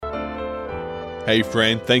Hey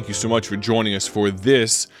friend, thank you so much for joining us for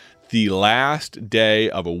this, the last day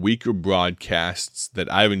of a week of broadcasts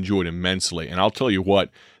that I've enjoyed immensely. And I'll tell you what,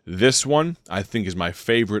 this one I think is my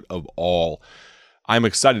favorite of all. I'm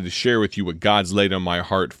excited to share with you what God's laid on my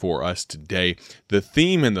heart for us today. The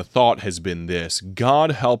theme and the thought has been this: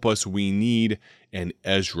 God help us, we need an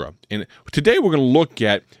Ezra. And today we're going to look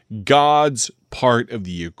at God's part of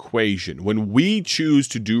the equation. When we choose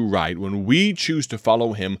to do right, when we choose to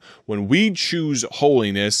follow Him, when we choose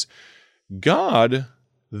holiness, God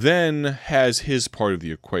then has His part of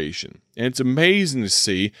the equation. And it's amazing to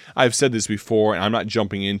see. I've said this before, and I'm not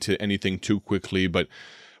jumping into anything too quickly, but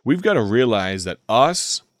we've got to realize that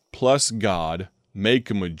us plus God make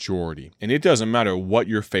a majority. And it doesn't matter what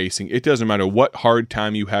you're facing. It doesn't matter what hard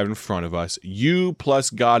time you have in front of us. You plus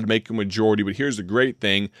God make a majority. But here's the great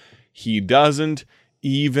thing: He doesn't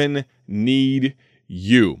even need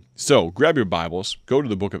you. So grab your Bibles, go to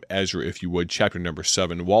the book of Ezra, if you would, chapter number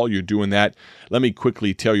 7. While you're doing that, let me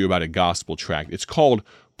quickly tell you about a gospel tract. It's called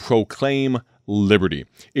Proclaim Liberty.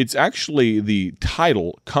 It's actually, the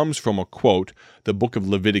title comes from a quote, the book of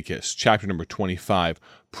Leviticus, chapter number 25.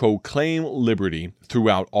 Proclaim liberty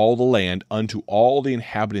throughout all the land unto all the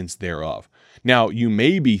inhabitants thereof. Now, you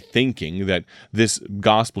may be thinking that this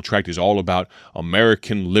gospel tract is all about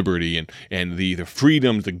American liberty and the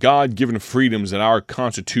freedoms, the God-given freedoms that our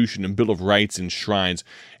Constitution and Bill of Rights enshrines.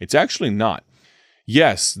 It's actually not.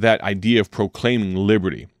 Yes, that idea of proclaiming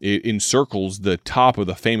liberty, it encircles the top of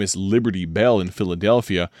the famous Liberty Bell in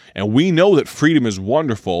Philadelphia, and we know that freedom is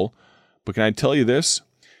wonderful, but can I tell you this?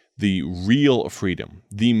 The real freedom,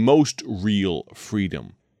 the most real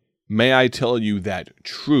freedom, may I tell you that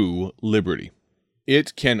true liberty,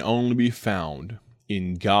 it can only be found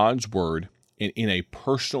in God's Word and in a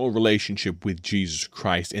personal relationship with Jesus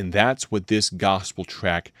Christ, and that's what this gospel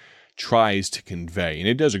tract tries to convey, and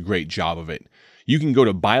it does a great job of it. You can go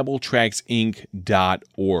to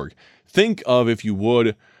BibleTractsInc.org. Think of, if you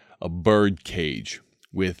would, a bird cage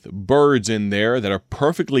with birds in there that are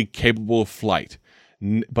perfectly capable of flight,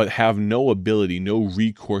 but have no ability, no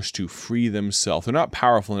recourse to free themselves. They're not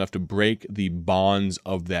powerful enough to break the bonds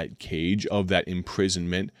of that cage, of that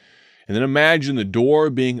imprisonment. And then imagine the door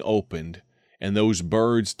being opened and those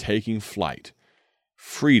birds taking flight.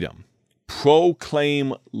 Freedom.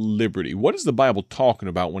 Proclaim liberty. What is the Bible talking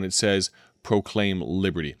about when it says proclaim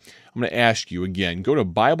liberty? I'm going to ask you again, go to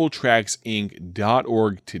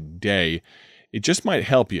BibleTractsInc.org today. It just might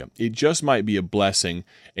help you. It just might be a blessing,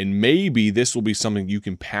 and maybe this will be something you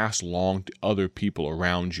can pass along to other people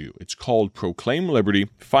around you. It's called Proclaim Liberty.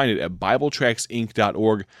 Find it at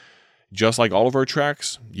BibleTractsInc.org. Just like all of our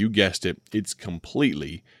tracts, you guessed it, it's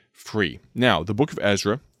completely free. Now, the book of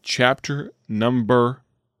Ezra, chapter number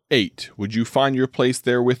 8. Would you find your place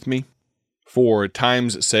there with me? For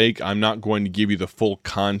time's sake, I'm not going to give you the full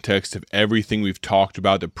context of everything we've talked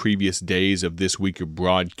about the previous days of this week of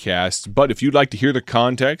broadcasts, but if you'd like to hear the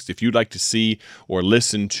context, if you'd like to see or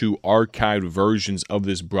listen to archived versions of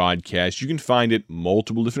this broadcast, you can find it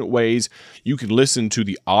multiple different ways. You can listen to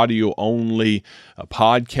the audio-only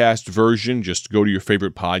podcast version. Just go to your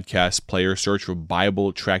favorite podcast player, search for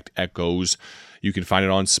Bible Tract Echoes. You can find it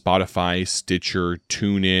on Spotify, Stitcher,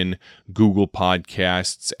 TuneIn, Google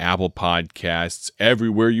Podcasts, Apple Podcasts.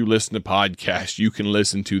 Everywhere you listen to podcasts, you can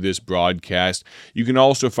listen to this broadcast. You can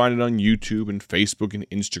also find it on YouTube and Facebook and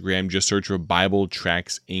Instagram. Just search for Bible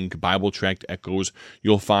Tracts Inc., Bible Tract Echoes.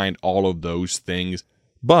 You'll find all of those things.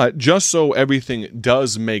 But just so everything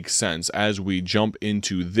does make sense as we jump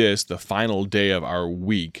into this, the final day of our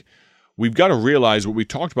week, we've got to realize what we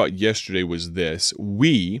talked about yesterday was this: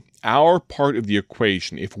 our part of the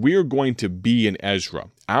equation, if we are going to be an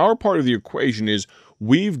Ezra, our part of the equation is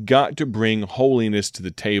we've got to bring holiness to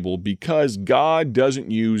the table because God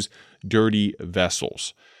doesn't use dirty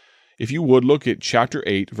vessels. If you would look at chapter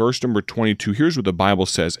 8, verse number 22, here's what the Bible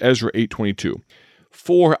says, Ezra 8:22.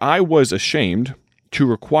 For I was ashamed to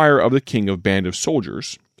require of the king a band of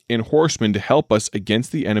soldiers and horsemen to help us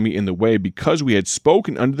against the enemy in the way, because we had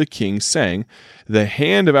spoken unto the king, saying, the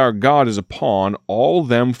hand of our God is upon all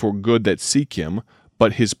them for good that seek him,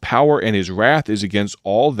 but his power and his wrath is against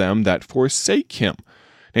all them that forsake him.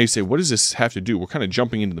 Now you say, what does this have to do? We're kind of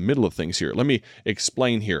jumping into the middle of things here. Let me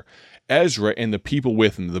explain here. Ezra and the people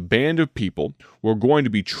with him, the band of people, were going to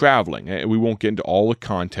be traveling. We won't get into all the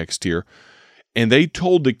context here. And they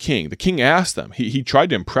told the king. The king asked them. He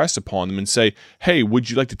tried to impress upon them and say, hey, would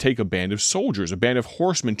you like to take a band of soldiers, a band of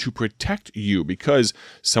horsemen to protect you? Because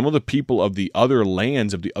some of the people of the other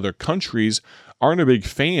lands, of the other countries, aren't a big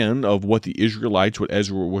fan of what the Israelites, what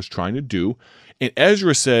Ezra was trying to do. And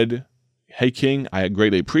Ezra said, hey, king, I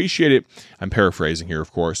greatly appreciate it. I'm paraphrasing here,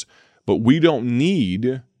 of course. But we don't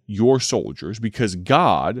need your soldiers because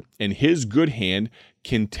God and his good hand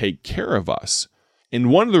can take care of us. And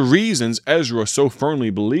one of the reasons Ezra so firmly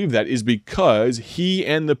believed that is because he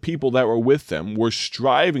and the people that were with them were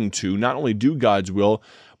striving to not only do God's will,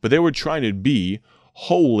 but they were trying to be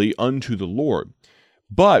holy unto the Lord.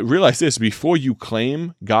 But realize this, before you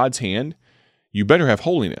claim God's hand, you better have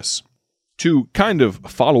holiness. To kind of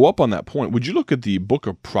follow up on that point, would you look at the book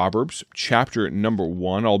of Proverbs, chapter number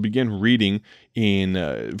 1? I'll begin reading in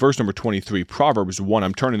verse number 23. Proverbs 1,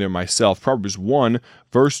 I'm turning there myself. Proverbs 1,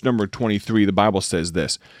 verse number 23, the Bible says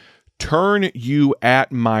this, "Turn you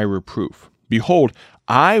at my reproof. Behold,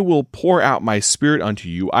 I will pour out my spirit unto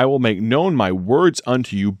you. I will make known my words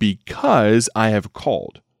unto you, because I have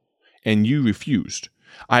called, and you refused.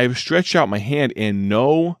 I have stretched out my hand, and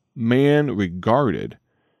no man regarded.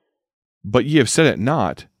 But ye have set at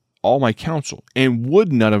naught all my counsel, and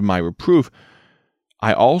would none of my reproof.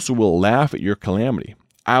 I also will laugh at your calamity.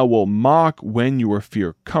 I will mock when your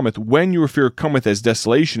fear cometh. When your fear cometh as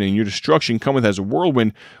desolation, and your destruction cometh as a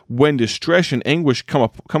whirlwind, when distress and anguish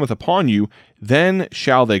cometh upon you, then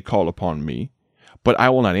shall they call upon me, but I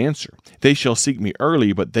will not answer. They shall seek me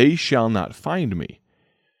early, but they shall not find me."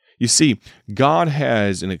 You see, God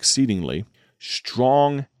has an exceedingly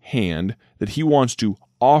strong hand that he wants to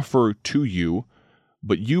offer to you,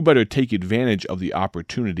 but you better take advantage of the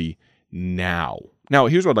opportunity now. Now,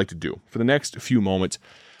 here's what I'd like to do. For the next few moments,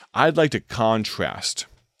 I'd like to contrast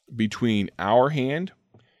between our hand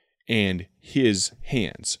and his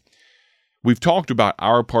hands. We've talked about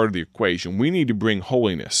our part of the equation. We need to bring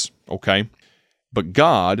holiness, okay? But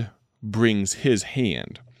God brings his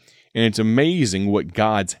hand. And it's amazing what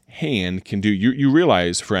God's hand can do. You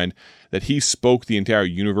realize, friend, that he spoke the entire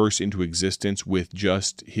universe into existence with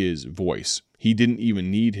just his voice. He didn't even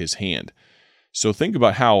need his hand. So think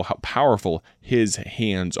about how powerful his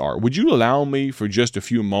hands are. Would you allow me for just a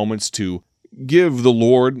few moments to give the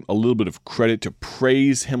Lord a little bit of credit, to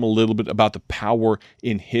praise him a little bit about the power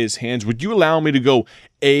in his hands? Would you allow me to go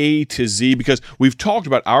A to Z? Because we've talked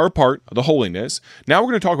about our part, the holiness. Now we're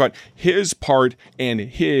going to talk about his part and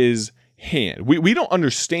his hand. We don't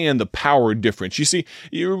understand the power difference. You see,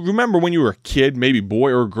 you remember when you were a kid, maybe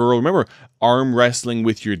boy or girl, remember arm wrestling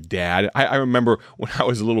with your dad? I remember when I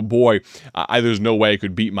was a little boy, there's no way I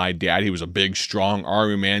could beat my dad. He was a big, strong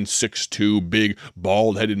army man, 6'2", big,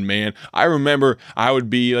 bald-headed man. I remember I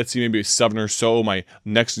would be, maybe 7 or so. My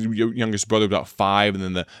next youngest brother was about 5,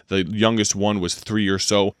 and then the youngest one was 3 or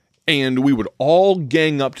so. And we would all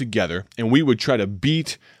gang up together, and we would try to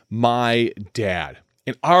beat my dad.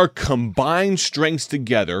 And our combined strengths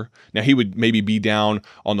together, now he would maybe be down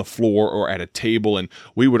on the floor or at a table, and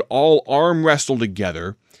we would all arm wrestle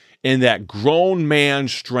together. And that grown man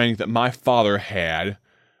strength that my father had,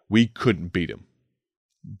 we couldn't beat him.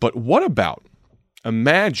 But what about,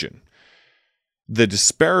 imagine the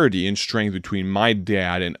disparity in strength between my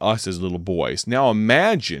dad and us as little boys. Now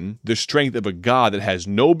imagine the strength of a God that has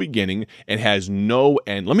no beginning and has no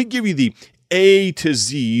end. Let me give you the A to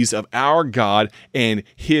Z's of our God and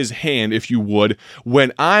his hand, if you would.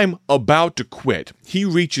 When I'm about to quit, he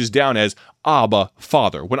reaches down as Abba,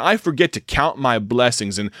 Father. When I forget to count my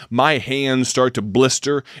blessings and my hands start to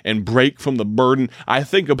blister and break from the burden, I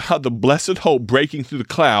think about the blessed hope breaking through the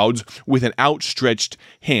clouds with an outstretched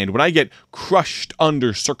hand. When I get crushed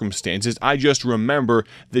under circumstances, I just remember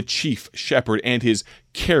the chief shepherd and his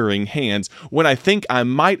caring hands. When I think I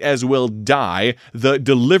might as well die, the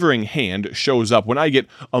delivering hand shows up. When I get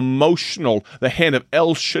emotional, the hand of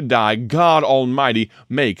El Shaddai, God Almighty,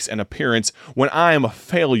 makes an appearance. When I am a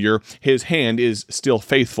failure, his hand is still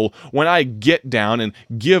faithful. When I get down and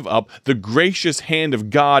give up, the gracious hand of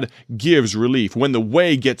God gives relief. When the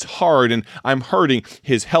way gets hard and I'm hurting,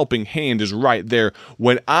 his helping hand is right there.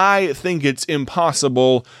 When I think it's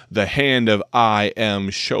impossible, the hand of I Am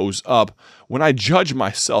shows up. When I judge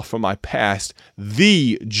myself from my past,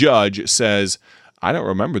 the judge says, I don't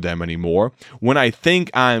remember them anymore. When I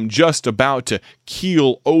think I'm just about to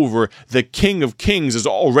keel over, the King of Kings is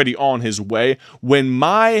already on his way. When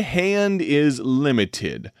my hand is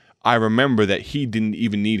limited, I remember that he didn't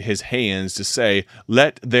even need his hands to say,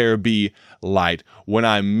 let there be light. When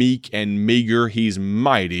I'm meek and meager, he's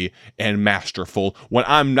mighty and masterful. When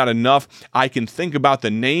I'm not enough, I can think about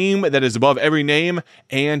the name that is above every name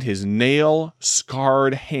and his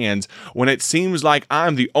nail-scarred hands. When it seems like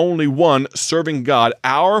I'm the only one serving God,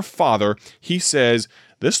 our Father, he says,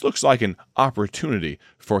 this looks like an opportunity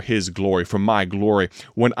for his glory, for my glory.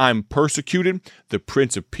 When I'm persecuted, the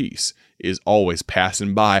Prince of Peace is always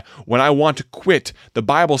passing by. When I want to quit, the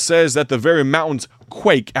Bible says that the very mountains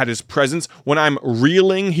quake at his presence. When I'm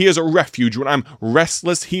reeling, he is a refuge. When I'm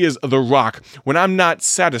restless, he is the rock. When I'm not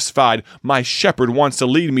satisfied, my shepherd wants to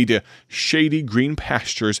lead me to shady green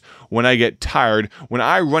pastures. When I get tired, when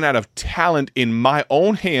I run out of talent in my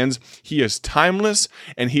own hands, he is timeless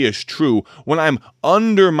and he is true. When I'm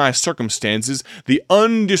under my circumstances, the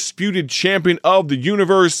undisputed champion of the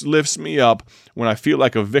universe lifts me up. When I feel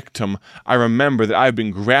like a victim, I remember that I've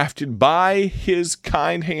been grafted by his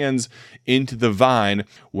kind hands into the vine.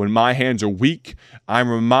 When my hands are weak, I'm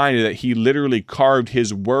reminded that he literally carved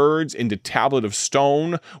his words into tablet of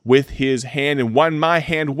stone with his hand. And when my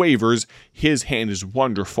hand wavers, his hand is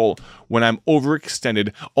wonderful. When I'm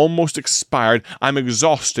overextended, almost expired, I'm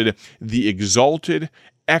exhausted, the exalted,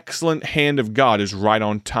 excellent hand of God is right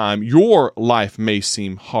on time. Your life may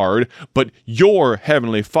seem hard, but your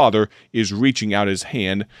heavenly Father is reaching out his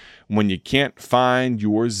hand. When you can't find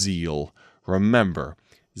your zeal, remember,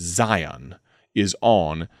 Zion is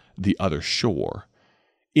on the other shore.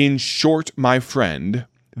 In short, my friend,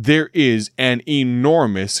 there is an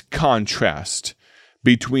enormous contrast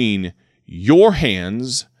between your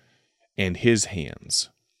hands and his hands.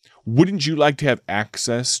 Wouldn't you like to have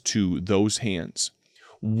access to those hands?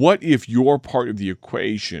 What if your part of the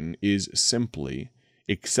equation is simply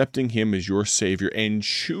accepting him as your Savior and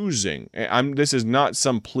choosing? This is not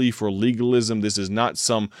some plea for legalism. This is not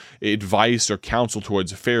some advice or counsel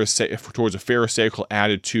towards a Pharisaical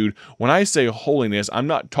attitude. When I say holiness, I'm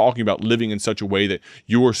not talking about living in such a way that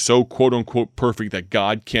you are so quote-unquote perfect that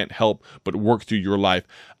God can't help but work through your life.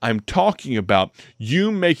 I'm talking about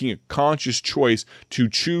you making a conscious choice to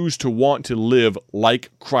choose to want to live like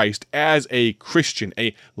Christ as a Christian,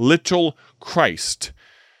 a little Christ.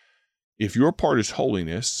 If your part is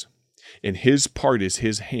holiness and his part is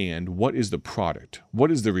his hand, what is the product?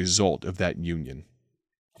 What is the result of that union?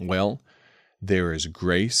 Well, there is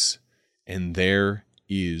grace and there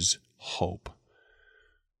is hope.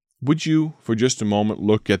 Would you, for just a moment,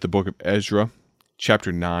 look at the book of Ezra,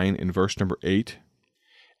 chapter 9 and verse number 8?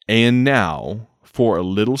 And now, for a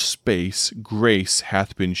little space, grace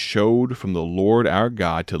hath been showed from the Lord our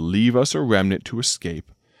God to leave us a remnant to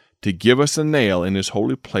escape, to give us a nail in his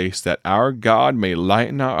holy place, that our God may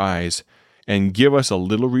lighten our eyes and give us a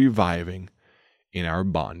little reviving in our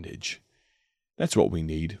bondage. That's what we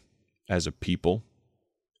need as a people,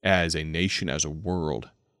 as a nation, as a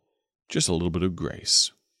world. Just a little bit of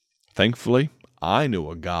grace. Thankfully, I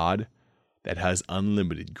know a God that has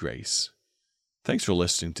unlimited grace. Thanks for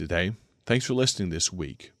listening today. Thanks for listening this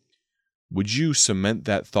week. Would you cement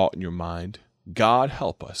that thought in your mind? God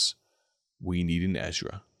help us. We need an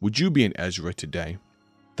Ezra. Would you be an Ezra today?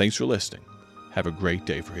 Thanks for listening. Have a great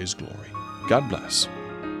day for his glory. God bless.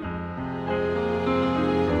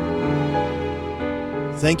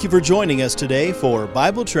 Thank you for joining us today for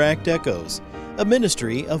Bible Tract Echoes, a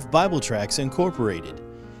ministry of Bible Tracts Incorporated.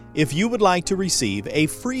 If you would like to receive a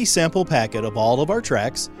free sample packet of all of our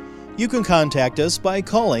tracts, you can contact us by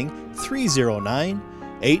calling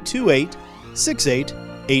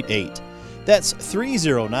 309-828-6888. That's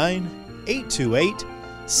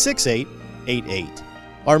 309-828-6888.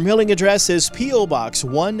 Our mailing address is P.O. Box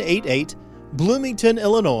 188, Bloomington,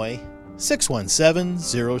 Illinois,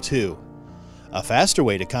 61702. A faster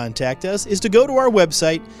way to contact us is to go to our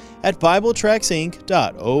website at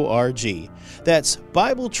BibleTractsInc.org. That's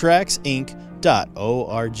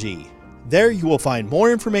BibleTractsInc.org. There you will find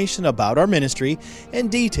more information about our ministry and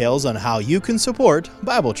details on how you can support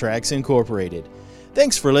Bible Tracts Incorporated.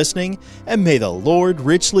 Thanks for listening, and may the Lord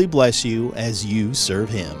richly bless you as you serve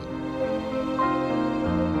Him.